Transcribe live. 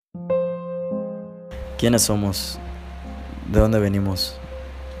quiénes somos, de dónde venimos,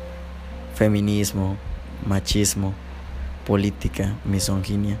 feminismo, machismo, política,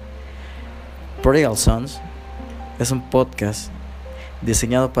 misoginia. Prodigal Sons es un podcast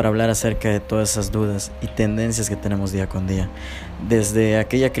diseñado para hablar acerca de todas esas dudas y tendencias que tenemos día con día. Desde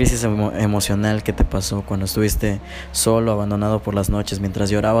aquella crisis emocional que te pasó cuando estuviste solo, abandonado por las noches, mientras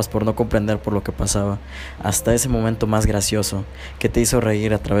llorabas por no comprender por lo que pasaba, hasta ese momento más gracioso que te hizo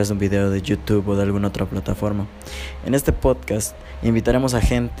reír a través de un video de YouTube o de alguna otra plataforma. En este podcast invitaremos a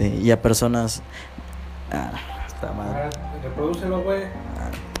gente y a personas... Está mal. Reprodúcelo, güey.